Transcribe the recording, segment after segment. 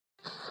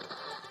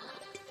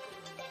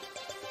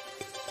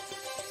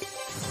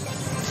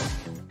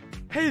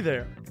Hey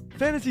there!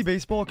 Fantasy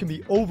baseball can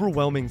be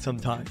overwhelming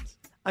sometimes.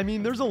 I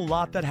mean, there's a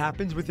lot that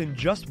happens within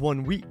just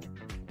 1 week.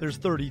 There's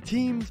 30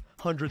 teams,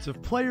 hundreds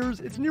of players,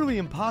 it's nearly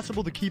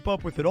impossible to keep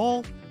up with it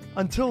all,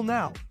 until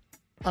now.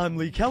 I'm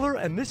Lee Keller,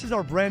 and this is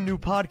our brand new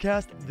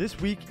podcast, This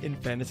Week in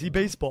Fantasy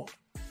Baseball.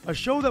 A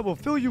show that will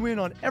fill you in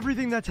on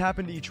everything that's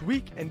happened each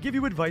week and give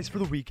you advice for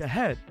the week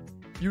ahead.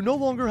 You no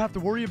longer have to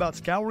worry about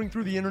scouring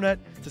through the internet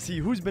to see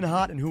who's been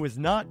hot and who is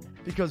not,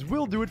 because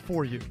we'll do it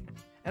for you.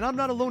 And I'm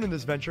not alone in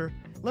this venture.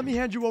 Let me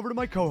hand you over to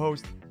my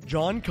co-host,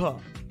 John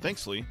Cobb.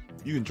 Thanks, Lee.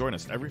 You can join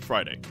us every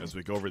Friday as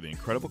we go over the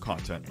incredible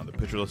content on the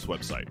Pitcher List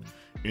website,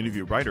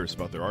 interview writers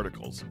about their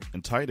articles,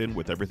 and tie it in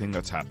with everything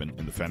that's happened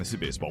in the fantasy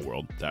baseball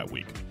world that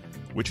week.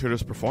 Which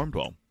hitters performed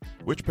well?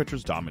 Which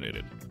pitchers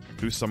dominated?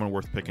 Who's someone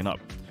worth picking up?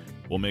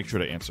 We'll make sure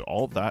to answer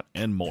all of that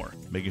and more,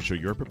 making sure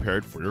you're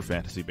prepared for your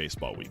fantasy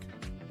baseball week.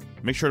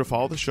 Make sure to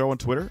follow the show on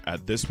Twitter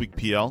at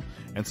ThisWeekPL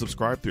and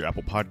subscribe through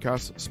Apple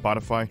Podcasts,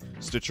 Spotify,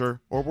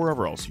 Stitcher, or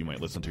wherever else you might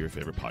listen to your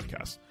favorite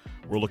podcasts.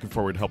 We're looking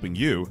forward to helping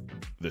you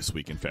this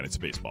week in fantasy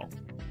baseball.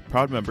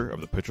 Proud member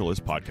of the Pitcher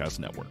List Podcast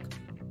Network.